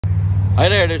Hey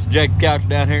there, this is Jake Couch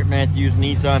down here at Matthews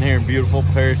Nissan here in beautiful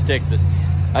Paris, Texas.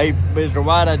 Hey, Mr.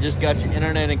 White, I just got your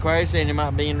internet inquiry saying you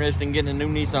might be interested in getting a new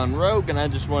Nissan Rogue, and I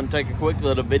just want to take a quick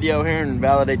little video here and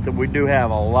validate that we do have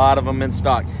a lot of them in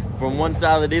stock, from one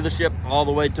side of the dealership all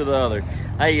the way to the other.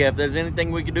 Hey, if there's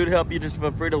anything we can do to help you, just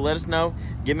feel free to let us know.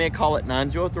 Give me a call at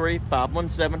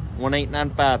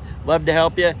 903-517-1895. Love to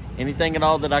help you. Anything at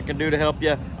all that I can do to help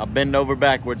you, I'll bend over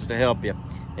backwards to help you.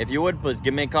 If you would, please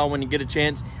give me a call when you get a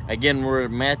chance. Again, we're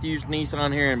at Matthews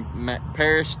Nissan here in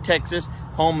Paris, Texas,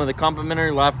 home of the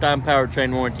complimentary lifetime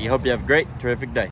powertrain warranty. Hope you have a great, terrific day.